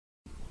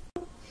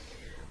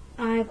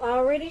I've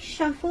already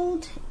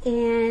shuffled,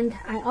 and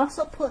I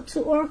also put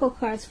 2 oracle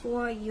cards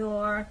for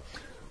your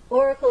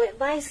oracle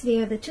advice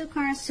there, the 2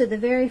 cards to the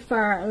very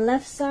far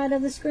left side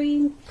of the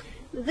screen.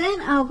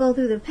 Then I'll go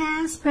through the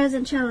past,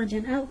 present, challenge,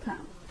 and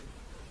outcome.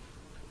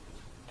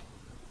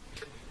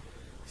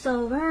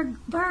 So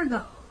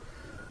Virgo,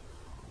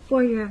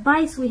 for your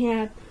advice, we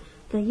have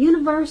the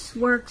universe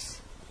works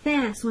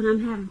fast when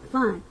I'm having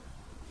fun.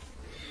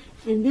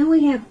 And then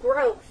we have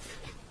growth.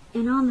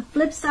 And on the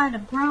flip side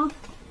of growth,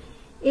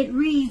 it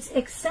reads,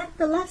 accept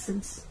the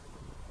lessons.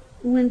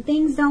 When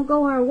things don't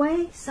go our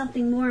way,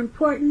 something more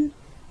important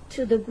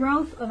to the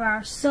growth of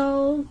our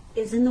soul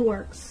is in the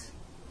works.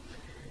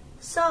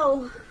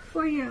 So,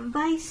 for your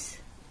advice,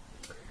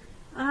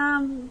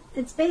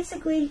 it's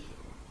basically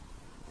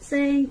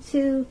saying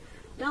to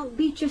don't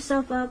beat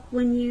yourself up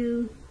when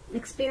you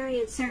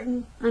experience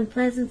certain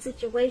unpleasant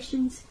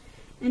situations,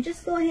 and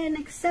just go ahead and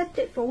accept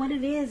it for what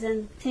it is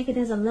and take it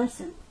as a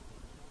lesson.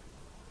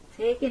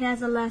 Take it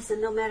as a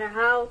lesson, no matter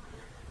how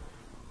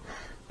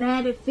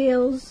bad it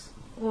feels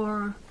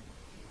or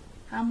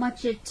how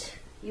much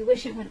you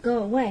wish it would go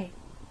away.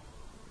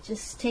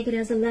 Just take it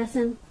as a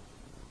lesson,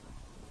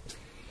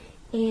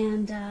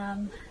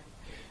 and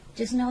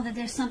just know that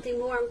there's something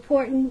more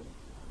important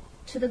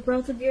to the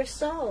growth of your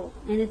soul,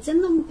 and it's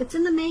in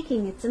the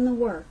making, it's in the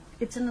work,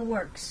 it's in the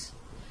works.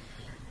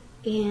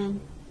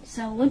 And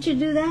so once you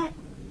do that,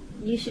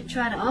 you should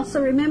try to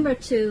also remember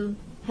to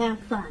have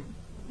fun,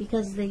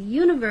 because the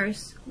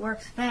universe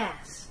works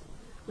fast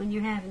when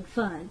you're having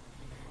fun.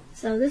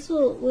 So this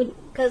would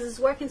because it's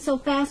working so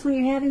fast when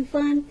you're having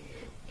fun,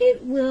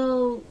 it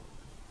will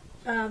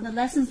the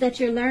lessons that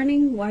you're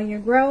learning while you're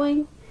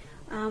growing,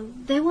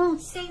 they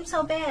won't seem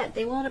so bad.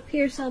 They won't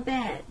appear so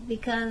bad,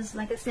 because,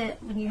 like I said,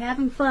 when you're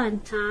having fun,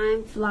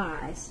 time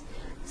flies.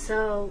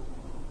 So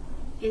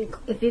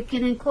if you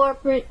can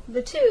incorporate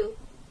the 2,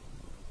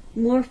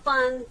 more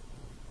fun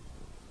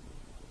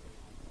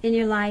in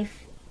your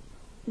life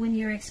when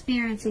you're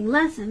experiencing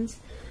lessons,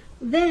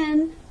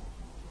 then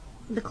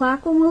the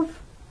clock will move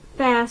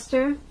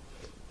faster,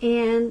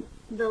 and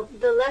the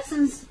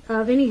lessons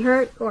of any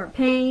hurt or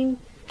pain,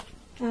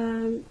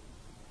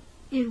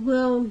 it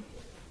will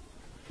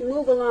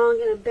move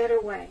along in a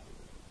better way.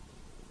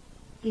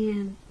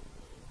 And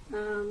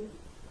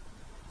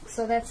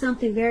so that's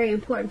something very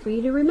important for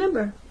you to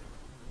remember.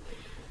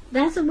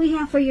 That's what we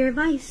have for your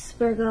advice,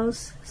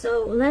 Virgos.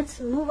 So let's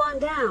move on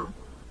down.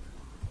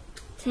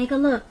 Take a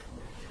look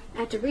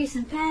at the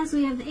recent past.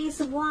 We have the Ace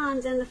of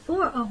Wands and the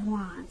 4 of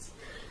Wands.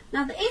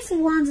 Now the Ace of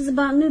Wands is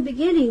about new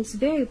beginnings,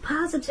 very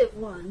positive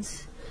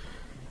ones.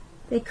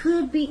 They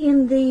could be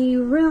in the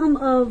realm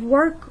of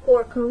work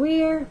or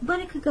career,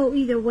 but it could go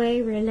either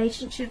way,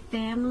 relationship,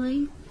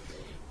 family.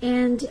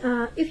 And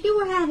if you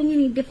were having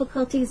any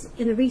difficulties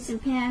in the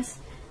recent past,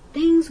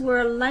 things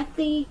were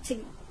likely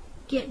to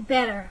get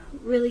better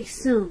really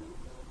soon.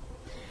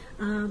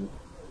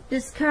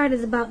 This card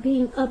is about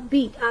being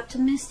upbeat,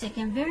 optimistic,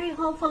 and very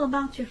hopeful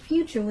about your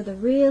future with a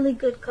really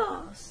good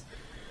cause.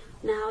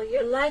 Now,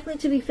 you're likely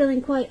to be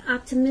feeling quite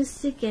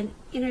optimistic and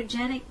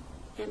energetic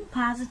and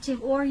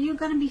positive, or you're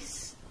going to be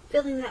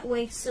feeling that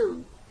way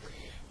soon.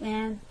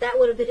 And that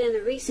would have been in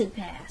the recent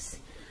past.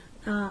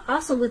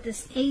 Also, with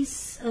this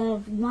Ace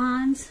of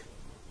Wands,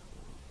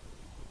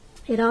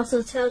 it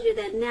also tells you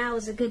that now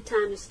is a good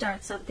time to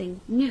start something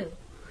new.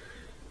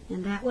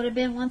 And that would have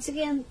been, once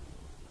again,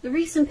 the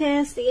recent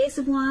past, the Ace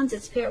of Wands.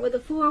 It's paired with the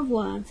 4 of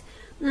Wands.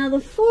 Now,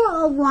 the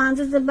 4 of Wands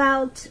is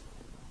about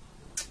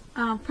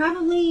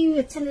probably you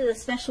attended a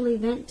special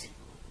event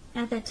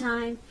at that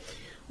time,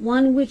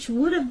 one which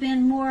would have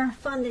been more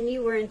fun than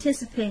you were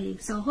anticipating.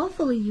 So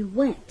hopefully you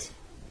went.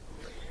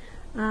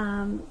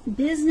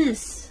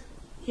 Business,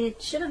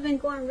 it should have been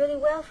going really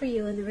well for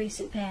you in the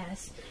recent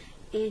past,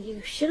 and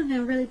you should have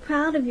been really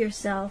proud of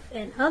yourself,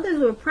 and others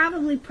were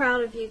probably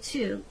proud of you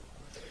too.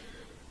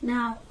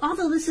 Now,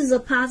 although this is a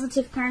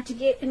positive card to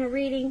get in a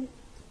reading,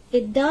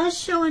 it does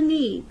show a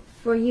need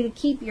for you to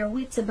keep your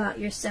wits about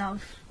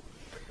yourself.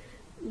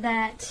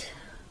 That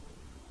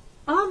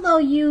although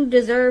you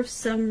deserve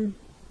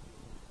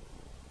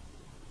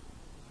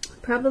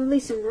probably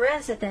some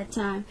rest at that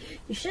time,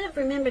 you should have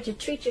remembered to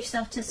treat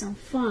yourself to some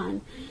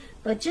fun.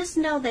 But just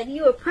know that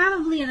you were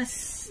probably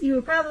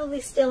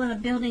still in a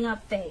building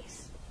up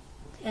phase,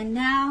 and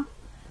now,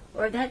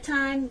 or at that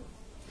time,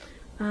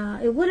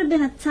 it would have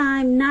been a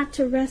time not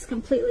to rest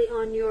completely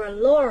on your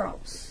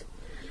laurels,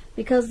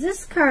 because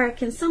this card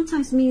can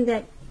sometimes mean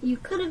that you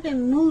could have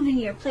been moving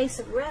your place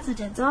of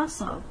residence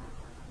also.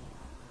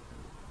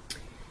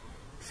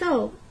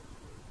 So,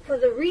 for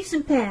the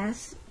recent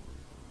past,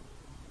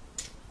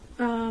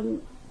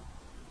 the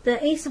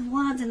Ace of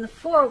Wands and the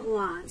 4 of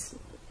Wands,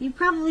 you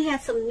probably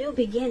had some new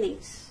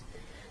beginnings.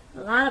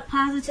 A lot of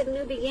positive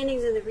new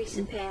beginnings in the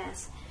recent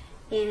past.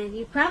 And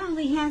you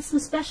probably had some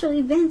special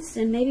events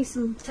and maybe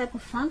some type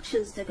of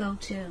functions to go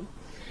to.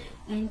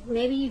 And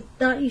maybe you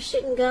thought you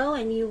shouldn't go,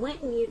 and you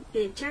went, and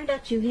it turned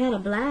out you had a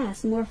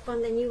blast, more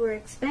fun than you were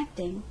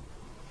expecting.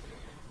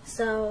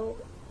 So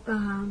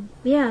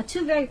Yeah,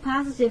 two very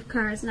positive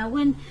cards. Now,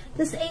 when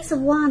this Ace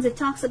of Wands, it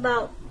talks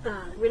about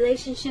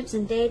relationships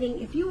and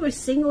dating. If you were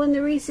single in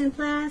the recent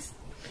past,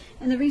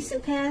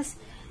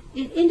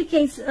 it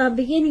indicates a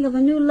beginning of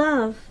a new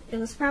love. It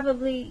was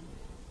probably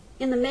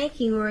in the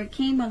making, or it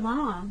came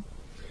along.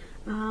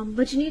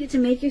 But you needed to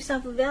make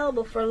yourself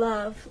available for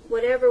love,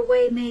 whatever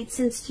way made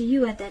sense to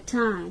you at that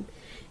time.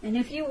 And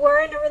if you were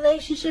in a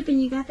relationship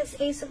and you got this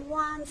Ace of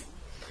Wands,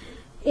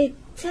 it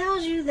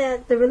tells you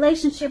that the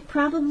relationship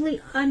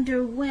probably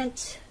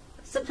underwent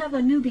some type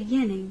of new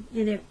beginning,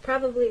 and it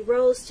probably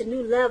rose to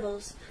new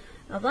levels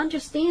of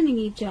understanding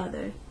each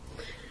other.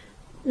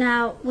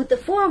 Now, with the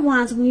Four of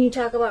Wands, when you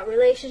talk about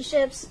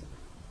relationships,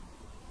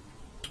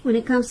 when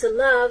it comes to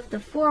love, the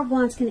Four of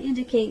Wands can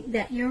indicate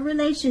that your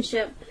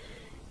relationship,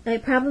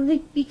 it probably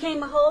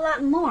became a whole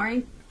lot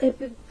more.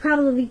 It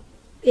probably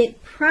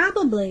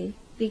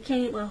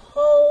became a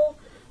whole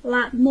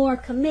lot more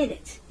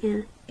committed,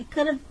 and it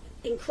could have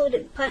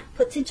included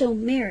potential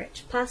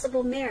marriage,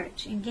 possible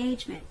marriage,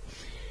 engagement.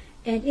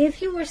 And if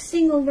you were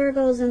single,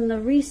 Virgos, in the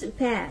recent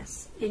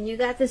past, and you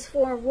got this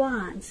Four of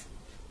Wands,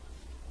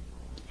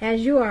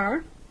 as you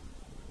are,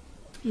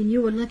 and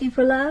you were looking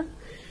for love,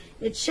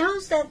 it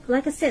shows that,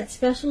 like I said,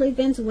 special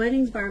events,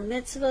 weddings, bar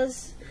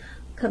mitzvahs,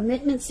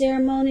 commitment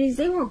ceremonies,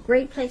 they were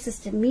great places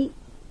to meet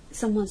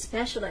someone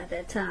special at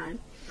that time.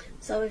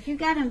 So if you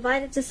got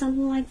invited to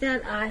something like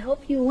that, I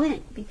hope you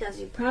went,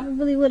 because you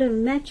probably would have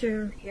met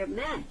your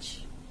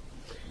match.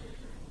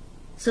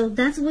 So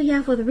that's what you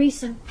have for the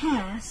recent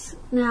past.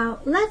 Now,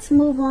 let's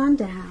move on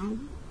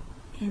down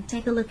and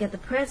take a look at the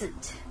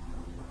present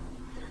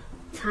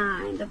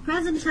time. The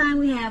present time,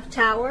 we have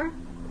Tower,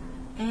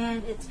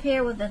 and it's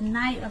paired with the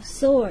Knight of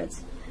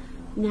Swords.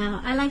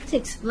 Now, I like to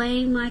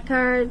explain my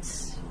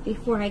cards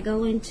before I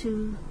go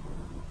into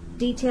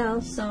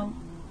details, so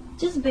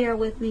just bear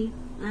with me.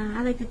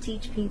 I like to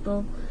teach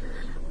people.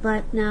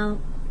 But now,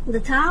 the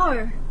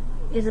Tower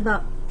is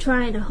about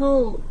trying to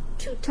hold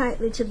too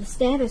tightly to the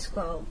status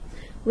quo,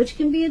 which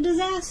can be a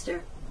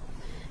disaster.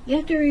 You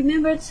have to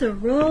remember to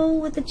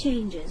roll with the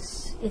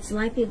changes. It's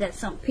likely that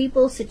some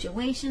people,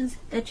 situations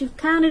that you've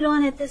counted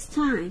on at this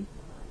time,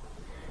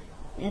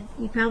 and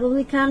you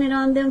probably counted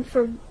on them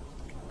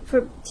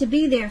to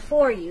be there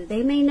for you.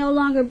 They may no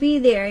longer be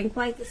there in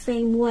quite the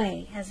same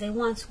way as they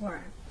once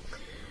were.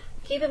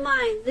 Keep in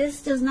mind,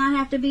 this does not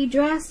have to be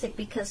drastic,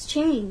 because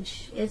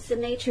change is the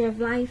nature of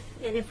life,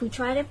 and if we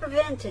try to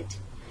prevent it,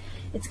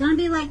 it's going to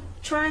be like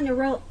trying to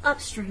row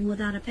upstream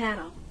without a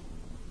paddle.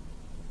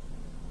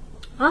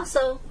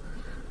 Also,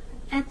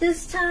 at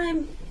this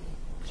time,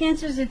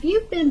 Cancers, if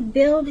you've been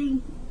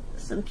building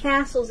some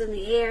castles in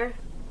the air,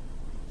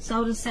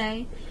 so to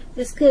say,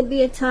 this could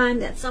be a time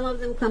that some of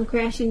them come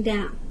crashing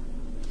down.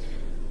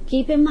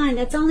 Keep in mind,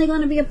 that's only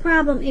going to be a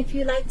problem if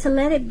you like to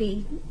let it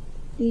be.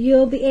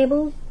 You'll be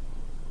able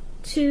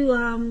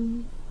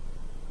to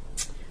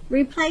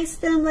replace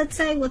them, let's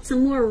say, with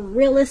some more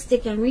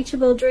realistic and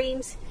reachable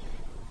dreams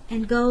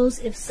and goals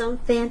if some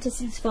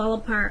fantasies fall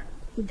apart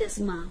this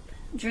month.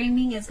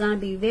 Dreaming is going to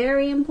be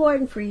very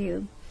important for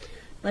you,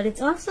 but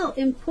it's also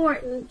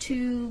important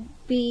to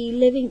be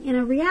living in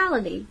a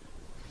reality.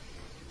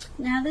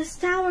 Now, this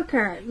Tower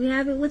card, we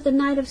have it with the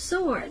Knight of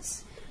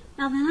Swords.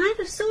 Now, the Knight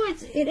of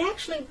Swords, it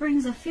actually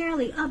brings a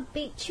fairly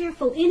upbeat,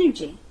 cheerful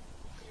energy.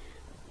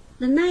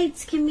 The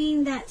Knights can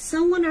mean that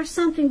someone or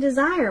something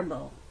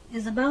desirable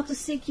is about to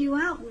seek you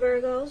out,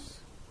 Virgos.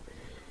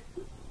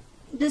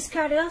 This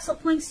card, it also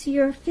points to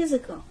your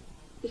physical,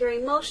 your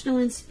emotional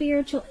and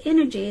spiritual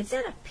energy. It's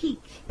at a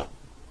peak.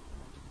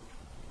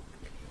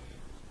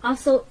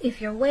 Also,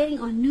 if you're waiting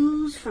on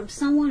news from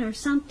someone or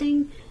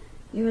something,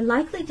 you're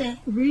likely to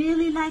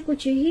really like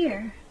what you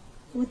hear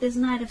with this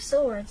Knight of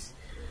Swords.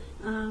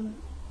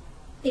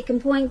 It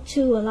can point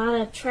to a lot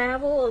of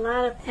travel, a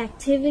lot of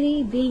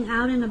activity, being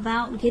out and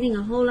about, getting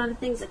a whole lot of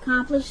things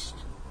accomplished.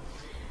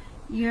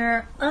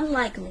 You're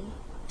unlikely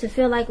to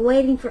feel like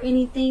waiting for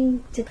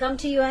anything to come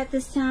to you at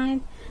this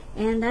time,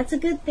 and that's a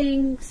good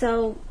thing.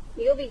 So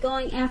you'll be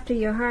going after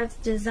your heart's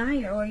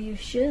desire, or you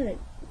should.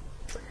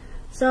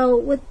 So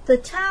with the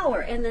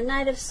Tower and the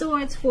Knight of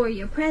Swords for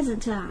your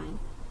present time,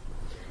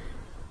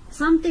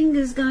 something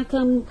is going to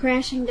come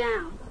crashing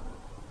down.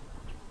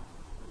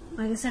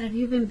 Like I said, if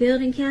you've been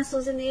building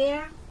castles in the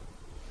air,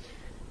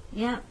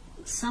 yeah,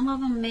 some of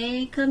them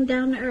may come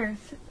down to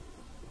earth.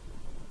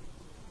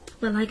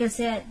 But like I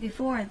said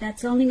before,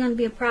 that's only going to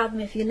be a problem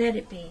if you let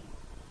it be.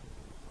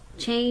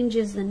 Change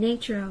is the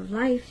nature of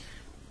life.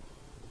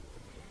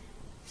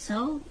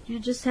 So you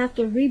just have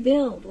to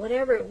rebuild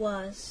whatever it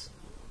was.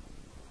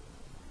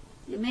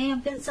 It may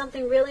have been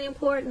something really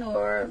important,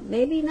 or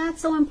maybe not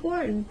so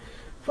important.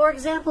 For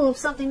example, if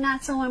something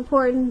not so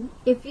important,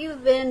 if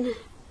you've been,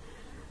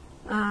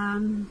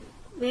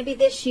 maybe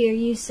this year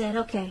you said,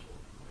 okay,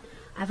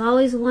 I've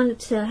always wanted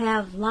to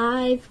have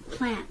live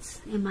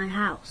plants in my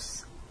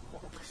house.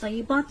 So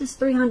you bought this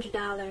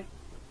 $300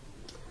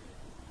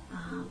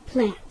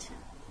 plant.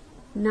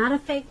 Not a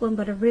fake one,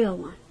 but a real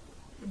one.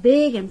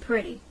 Big and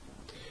pretty.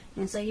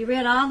 And so you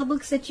read all the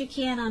books that you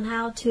can on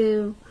how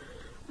to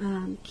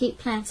keep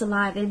plants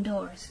alive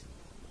indoors.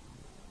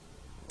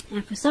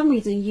 And for some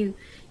reason, you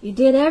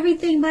did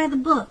everything by the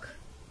book.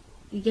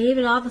 You gave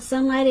it all the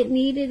sunlight it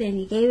needed, and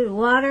you gave it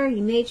water.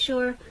 You made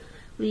sure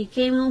when you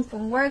came home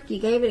from work, you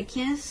gave it a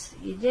kiss.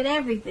 You did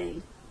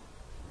everything.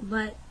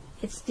 But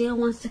it still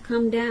wants to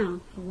come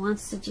down. It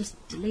wants to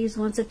the leaves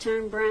want to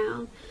turn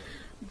brown.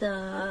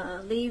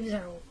 The leaves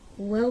are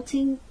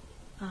wilting.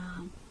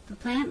 The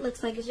plant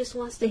looks like it just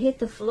wants to hit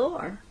the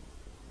floor.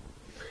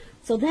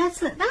 So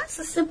that's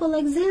a simple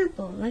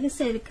example. Like I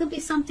said, it could be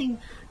something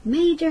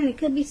major and it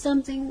could be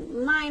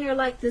something minor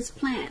like this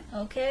plant,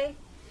 okay?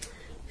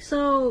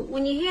 So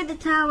when you hear the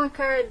Tower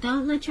card,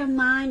 don't let your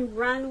mind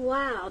run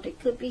wild. It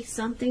could be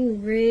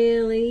something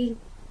really,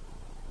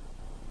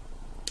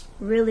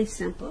 really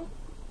simple,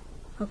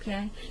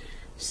 okay?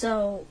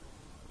 So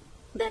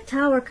that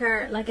Tower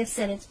card, like I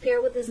said, it's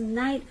paired with this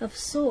Knight of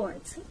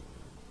Swords.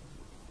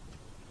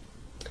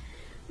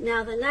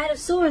 Now the Knight of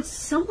Swords,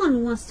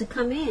 someone wants to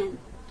come in.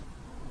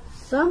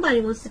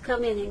 Somebody wants to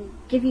come in and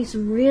give you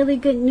some really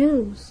good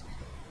news.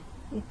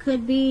 It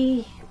could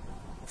be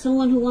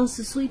someone who wants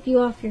to sweep you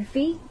off your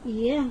feet.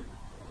 Yeah,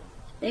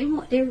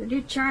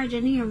 they're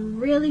charging in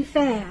really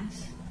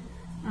fast.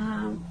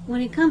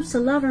 When it comes to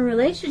love and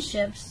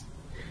relationships,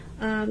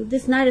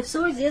 this Knight of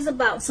Swords is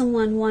about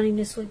someone wanting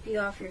to sweep you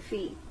off your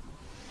feet.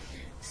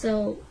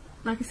 So,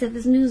 like I said,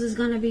 this news is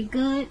going to be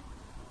good,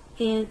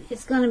 and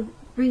it's going to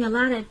bring a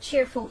lot of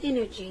cheerful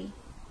energy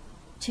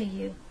to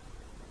you.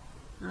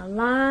 A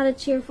lot of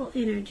cheerful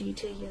energy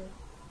to you.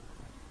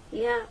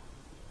 Yeah.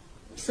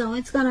 So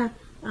it's going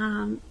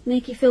to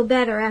make you feel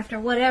better after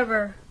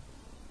whatever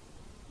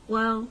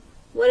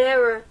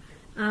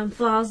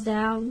falls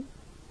down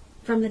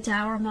from the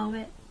Tower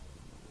moment.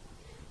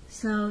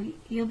 So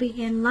you'll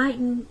be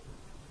enlightened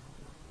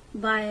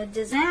by a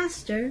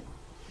disaster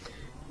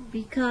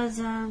because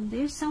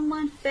there's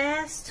someone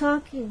fast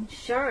talking,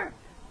 sharp.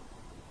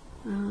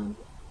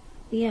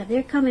 Yeah,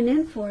 they're coming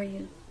in for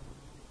you.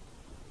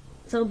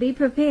 So be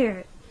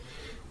prepared.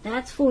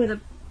 That's for the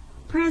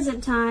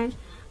present time.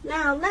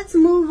 Now let's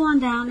move on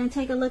down and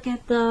take a look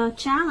at the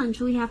challenge.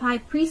 We have High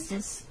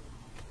Priestess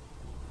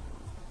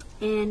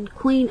and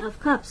Queen of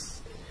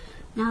Cups.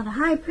 Now the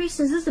High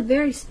Priestess is a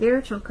very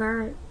spiritual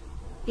card.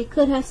 It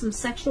could have some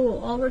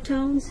sexual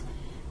overtones.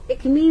 It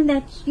can mean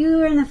that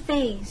you're in a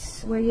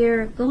phase where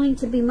you're going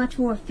to be much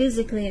more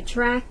physically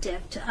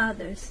attractive to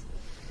others.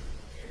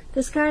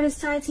 This card is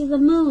tied to the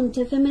moon,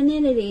 to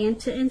femininity, and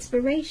to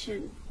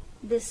inspiration.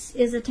 This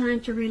is a time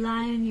to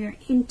rely on your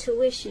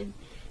intuition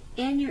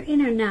and your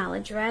inner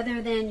knowledge rather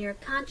than your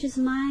conscious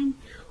mind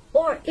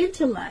or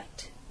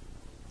intellect.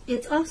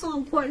 It's also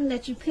important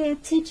that you pay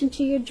attention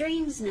to your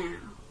dreams now.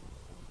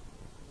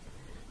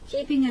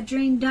 Keeping a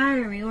dream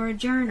diary or a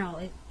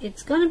journal,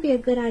 it's going to be a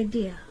good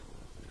idea.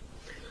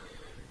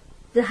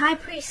 The High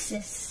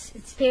Priestess,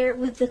 it's paired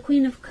with the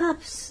Queen of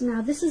Cups.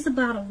 Now this is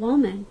about a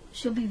woman.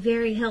 She'll be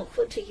very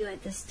helpful to you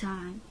at this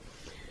time.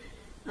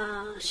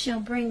 She'll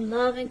bring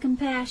love and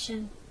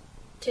compassion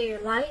to your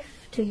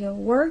life, to your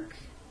work,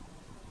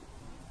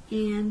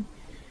 and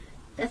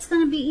that's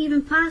going to be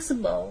even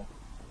possible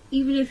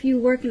even if you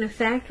work in a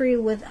factory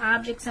with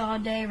objects all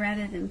day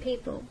rather than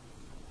people.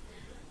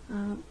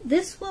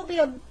 This will be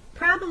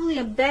probably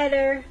a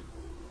better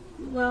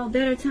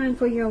time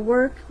for your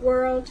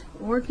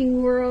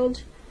working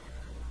world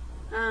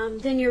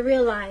than you're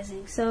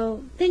realizing.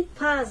 So think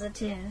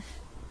positive.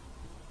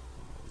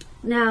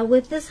 Now,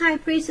 with this High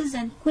Priestess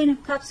and Queen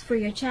of Cups for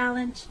your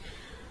challenge,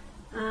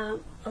 a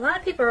lot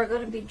of people are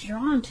going to be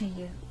drawn to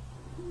you.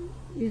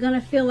 You're going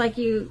to feel like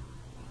you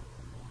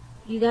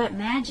got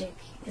magic.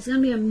 It's going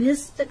to be a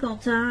mystical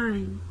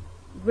time.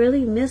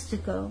 Really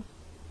mystical.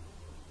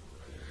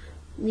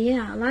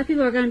 Yeah, a lot of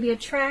people are going to be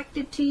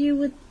attracted to you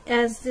with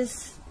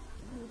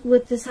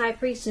this High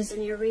Priestess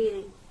in your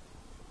reading.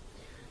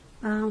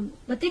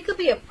 But there could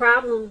be a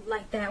problem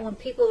like that when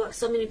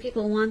so many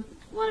people want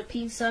a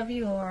piece of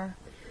you, or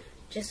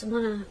just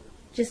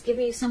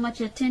giving you so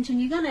much attention.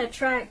 You're going to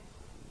attract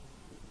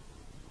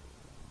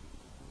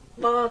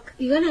all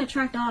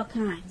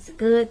kinds, the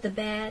good, the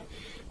bad.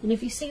 And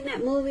if you've seen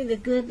that movie, The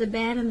Good, the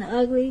Bad, and the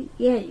Ugly,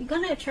 yeah, you're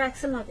going to attract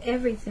some of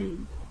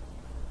everything.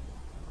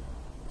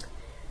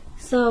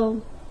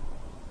 So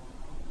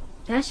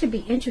that should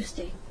be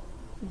interesting.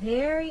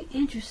 Very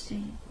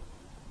interesting.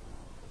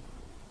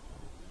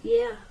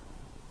 Yeah.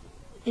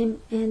 And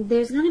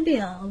there's going to be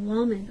a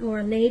woman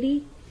or a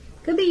lady.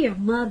 Could be your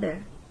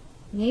mother.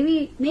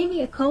 Maybe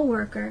a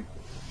co-worker.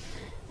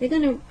 They're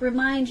going to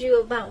remind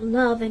you about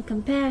love and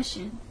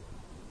compassion.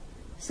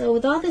 So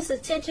with all this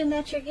attention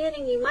that you're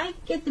getting, you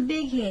might get the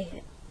big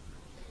head.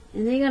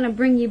 And they're going to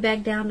bring you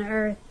back down to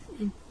earth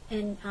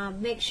and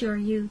make sure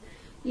you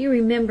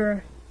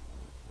remember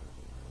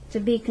to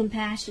be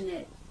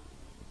compassionate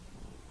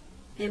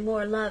and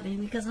more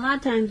loving. Because a lot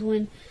of times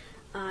when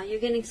you're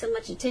getting so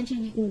much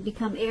attention, you can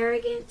become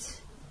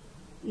arrogant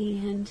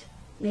and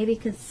maybe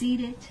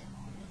conceited.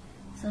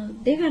 So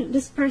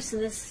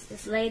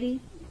this lady,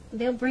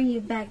 they'll bring you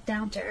back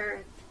down to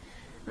earth.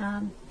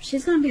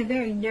 She's going to be a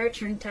very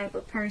nurturing type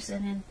of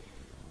person,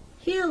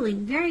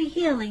 healing, very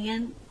healing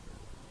and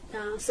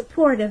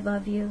supportive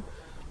of you.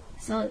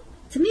 So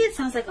to me it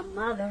sounds like a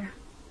mother,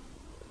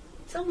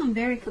 someone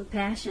very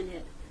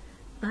compassionate.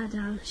 But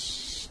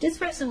this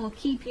person will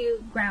keep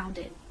you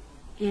grounded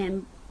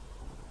and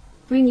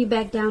bring you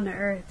back down to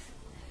earth.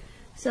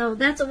 So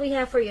that's what we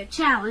have for your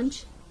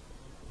challenge.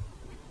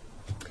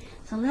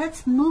 So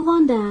let's move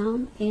on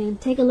down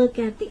and take a look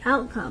at the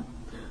outcome.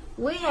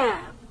 We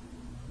have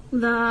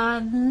the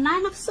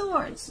Nine of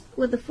Swords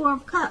with the Four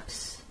of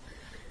Cups.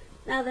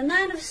 Now the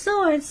Nine of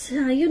Swords,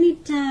 you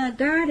need to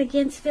guard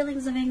against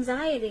feelings of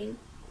anxiety.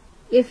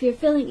 If you're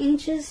feeling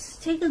anxious,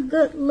 take a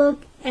good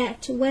look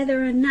at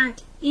whether or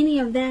not any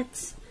of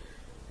that's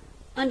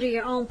under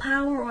your own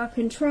power or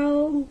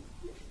control,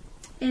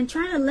 and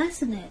try to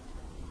lessen it.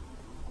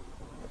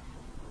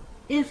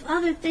 If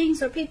other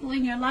things or people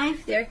in your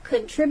life, they're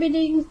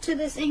contributing to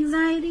this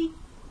anxiety,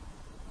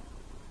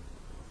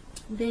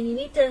 then you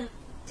need to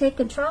take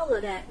control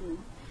of that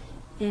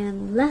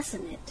and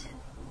lessen it.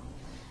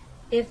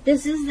 If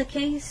this is the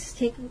case,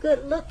 take a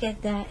good look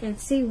at that and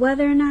see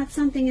whether or not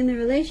something in the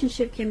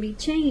relationship can be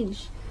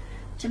changed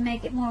to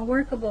make it more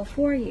workable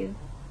for you.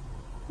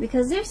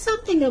 Because there's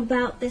something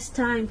about this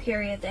time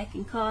period that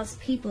can cause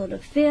people to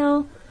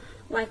feel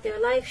like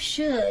their life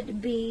should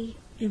be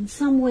in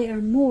some way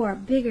or more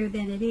bigger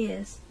than it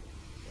is.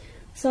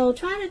 So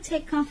try to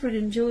take comfort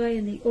and joy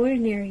in the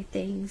ordinary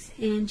things,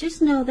 and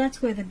just know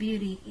that's where the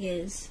beauty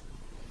is.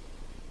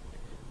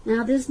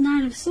 Now this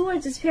Nine of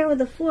Swords is paired with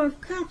the Four of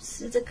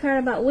Cups. It's a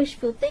card about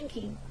wishful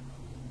thinking.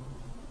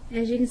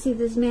 As you can see,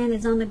 this man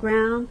is on the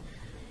ground.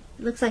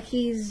 It looks like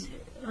he's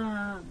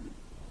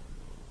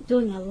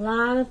doing a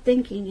lot of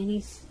thinking, and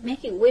he's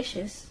making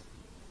wishes.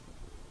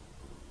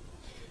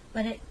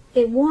 But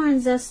it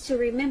warns us to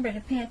remember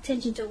to pay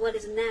attention to what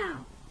is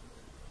now.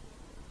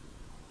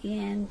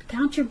 And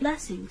count your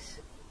blessings.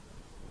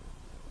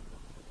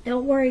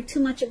 Don't worry too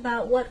much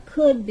about what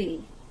could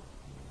be.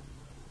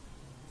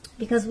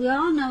 Because we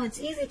all know it's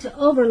easy to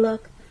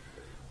overlook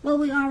what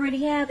we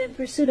already have in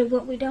pursuit of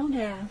what we don't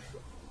have.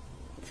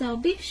 So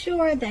be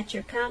sure that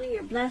you're counting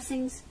your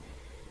blessings.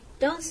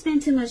 Don't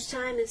spend too much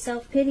time in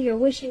self-pity or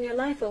wishing your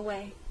life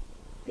away.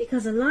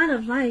 Because a lot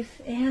of life,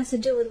 it has to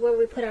do with where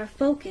we put our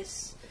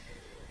focus.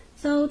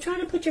 So try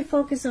to put your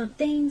focus on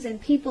things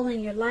and people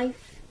in your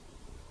life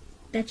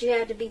that you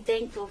have to be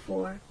thankful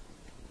for.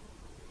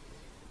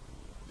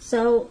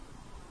 So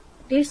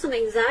there's some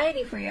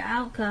anxiety for your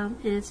outcome,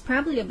 and it's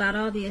probably about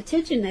all the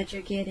attention that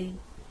you're getting.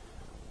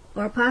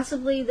 Or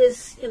possibly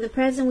this, in the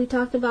present, we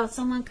talked about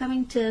someone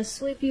coming to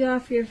sweep you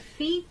off your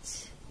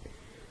feet.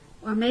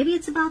 Or maybe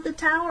it's about the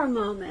Tower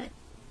moment.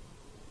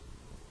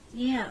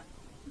 Yeah,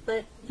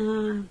 but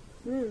who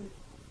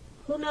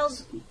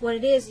knows what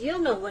it is? You'll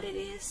know what it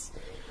is.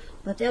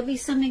 But there'll be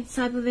some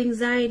type of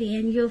anxiety,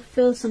 and you'll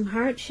feel some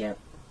hardship.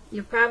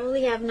 You'll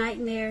probably have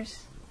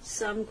nightmares,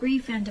 some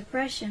grief and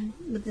depression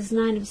with this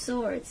Nine of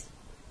Swords.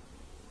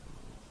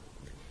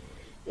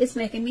 It's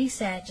making me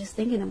sad just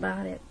thinking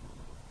about it,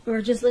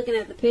 or just looking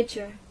at the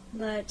picture.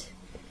 But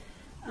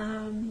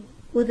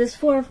with this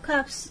Four of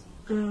Cups,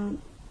 you're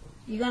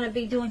going to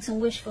be doing some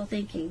wishful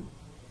thinking.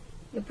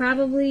 You're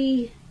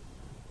probably,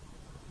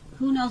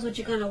 who knows what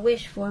you're going to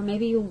wish for.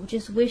 Maybe you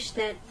just wish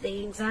that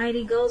the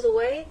anxiety goes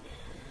away.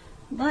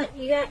 But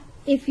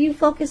if you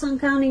focus on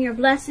counting your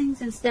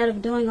blessings instead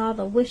of doing all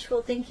the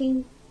wishful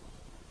thinking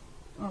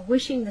or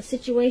wishing the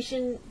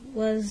situation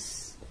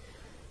was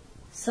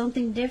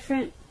something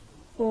different,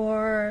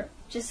 or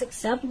just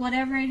accept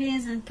whatever it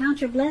is and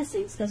count your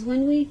blessings. Because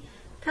when we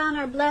count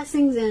our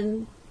blessings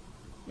and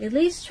at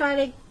least try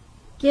to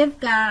give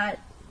God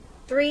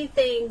 3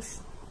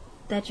 things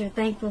that you're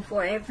thankful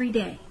for every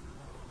day.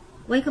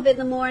 Wake up in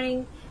the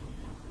morning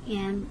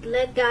and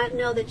let God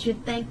know that you're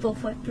thankful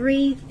for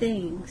 3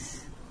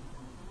 things.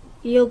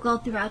 You'll go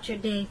throughout your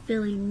day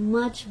feeling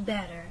much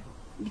better,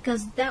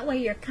 because that way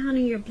you're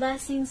counting your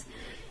blessings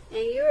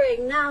and you're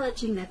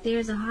acknowledging that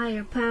there's a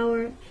higher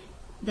power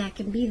that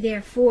can be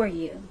there for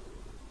you.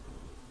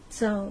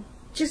 So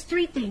just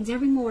 3 things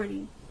every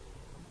morning.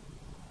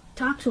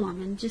 Talk to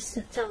Him and just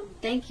tell Him,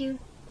 thank you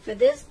for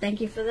this, thank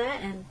you for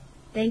that, and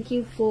thank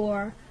you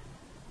for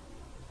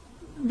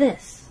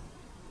this.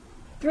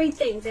 3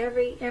 things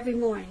every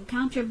morning.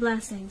 Count your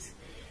blessings,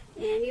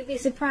 and you'll be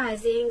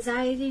surprised. The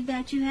anxiety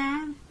that you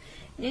have,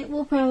 it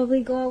will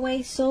probably go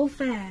away so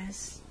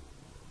fast,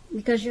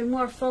 because you're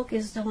more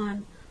focused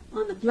on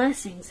the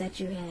blessings that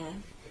you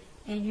have,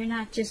 and you're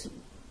not just,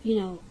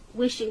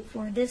 wishing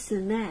for this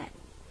and that.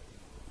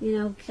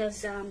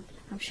 Because I'm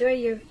sure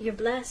you're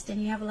blessed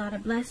and you have a lot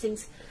of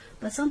blessings,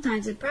 but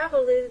sometimes it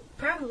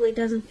probably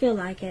doesn't feel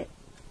like it.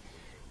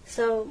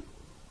 So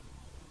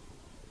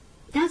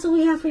that's what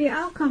we have for your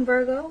outcome,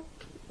 Virgo.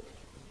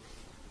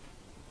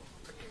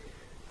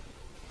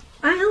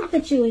 I hope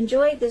that you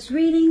enjoyed this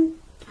reading.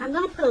 I'm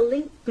going to put a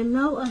link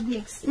below of the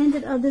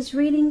extended of this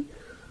reading,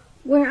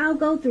 where I'll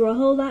go through a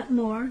whole lot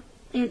more.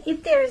 And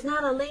if there is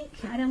not a link,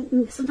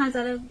 sometimes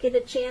I don't get a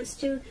chance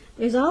to.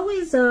 There's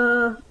always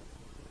a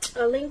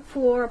link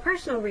for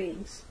personal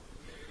readings.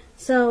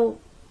 So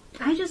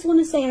I just want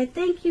to say I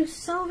thank you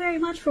so very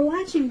much for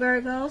watching,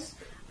 Virgos.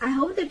 I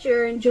hope that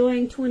you're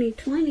enjoying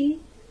 2020.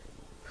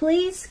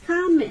 Please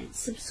comment,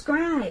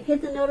 subscribe,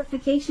 hit the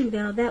notification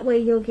bell. That way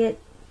you'll get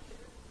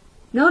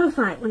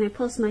notified when I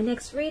post my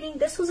next reading.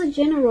 This was a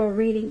general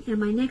reading, and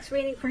my next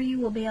reading for you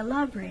will be a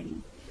love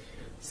reading.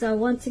 So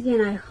once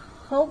again, I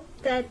hope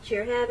that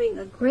you're having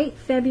a great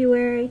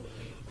February,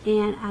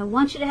 and I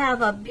want you to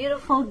have a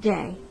beautiful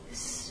day.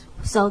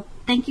 So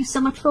thank you so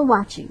much for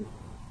watching.